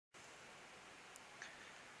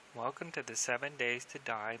Welcome to the 7 Days to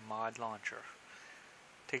Die mod launcher.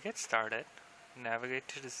 To get started, navigate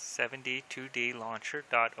to the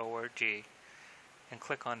 7d2dlauncher.org and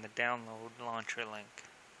click on the download launcher link.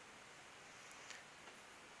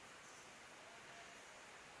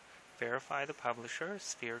 Verify the publisher,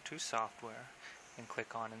 Sphere 2 Software, and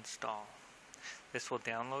click on Install. This will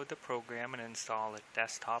download the program and install a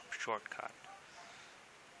desktop shortcut.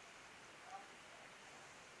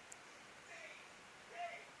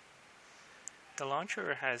 The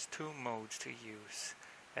launcher has two modes to use,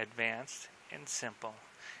 Advanced and Simple.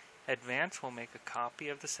 Advanced will make a copy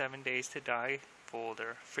of the 7 Days to Die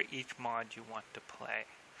folder for each mod you want to play.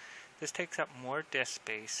 This takes up more disk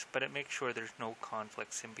space, but it makes sure there's no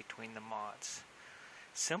conflicts in between the mods.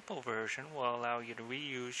 Simple version will allow you to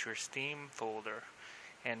reuse your Steam folder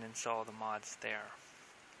and install the mods there.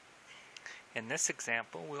 In this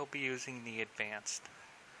example, we'll be using the Advanced.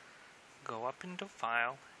 Go up into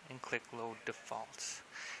File and click Load Defaults.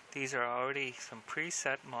 These are already some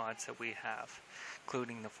preset mods that we have,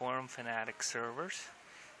 including the Forum Fanatic servers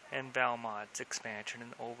and Valmar's expansion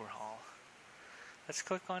and Overhaul. Let's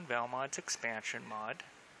click on Valmar's expansion mod.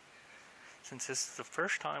 Since this is the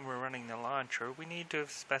first time we're running the launcher, we need to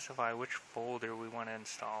specify which folder we want to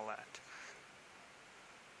install at.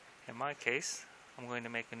 In my case, I'm going to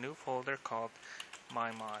make a new folder called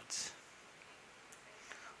My Mods.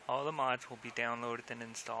 All the mods will be downloaded and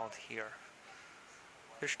installed here.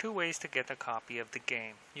 There's two ways to get a copy of the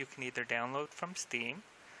game. You can either download from Steam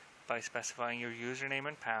by specifying your username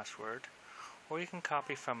and password, or you can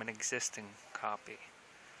copy from an existing copy.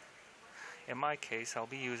 In my case, I'll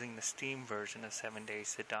be using the Steam version of 7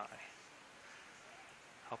 Days to Die.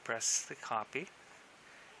 I'll press the copy.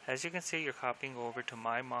 As you can see, you're copying over to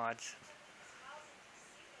My Mods.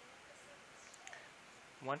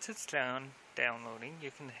 Once it's downloading,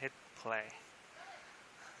 you can hit play.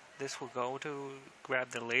 This will go to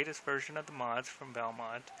grab the latest version of the mods from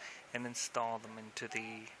Valmar and install them into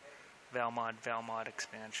the Valmar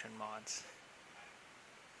expansion mods.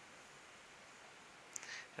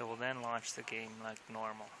 It will then launch the game like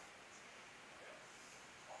normal.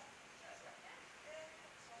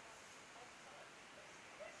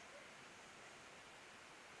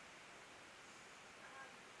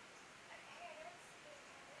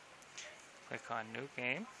 Click on New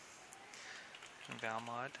Game and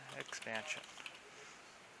Valmar Expansion.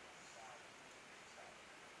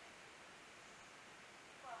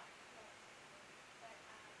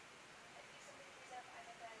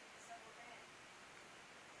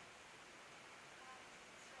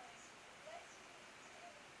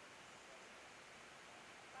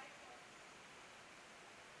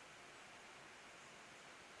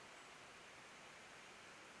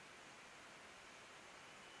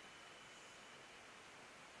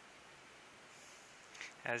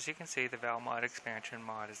 As you can see, the Valmar expansion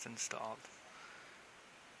mod is installed.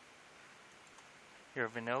 Your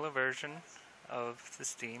vanilla version of the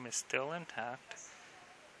Steam is still intact,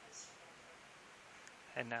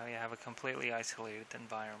 and now you have a completely isolated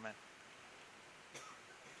environment.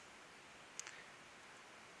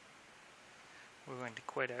 We're going to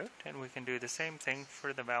quit out, and we can do the same thing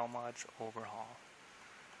for the Valmar's Overhaul.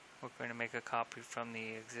 We're going to make a copy from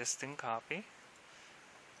the existing copy.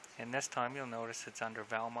 And this time you'll notice it's under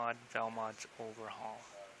Valmar's Overhaul.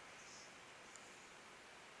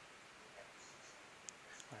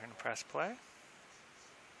 We're going to press play.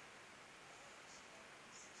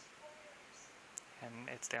 And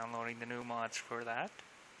it's downloading the new mods for that.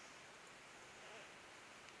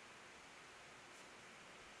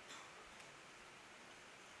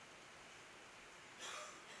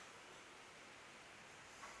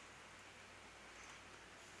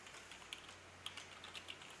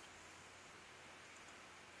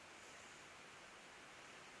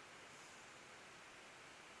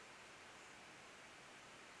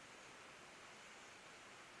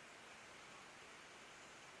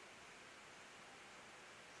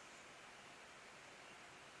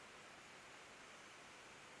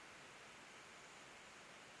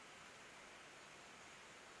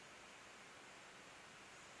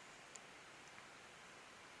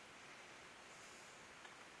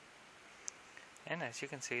 And as you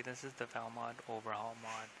can see, this is the Valmar Overhaul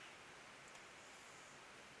mod.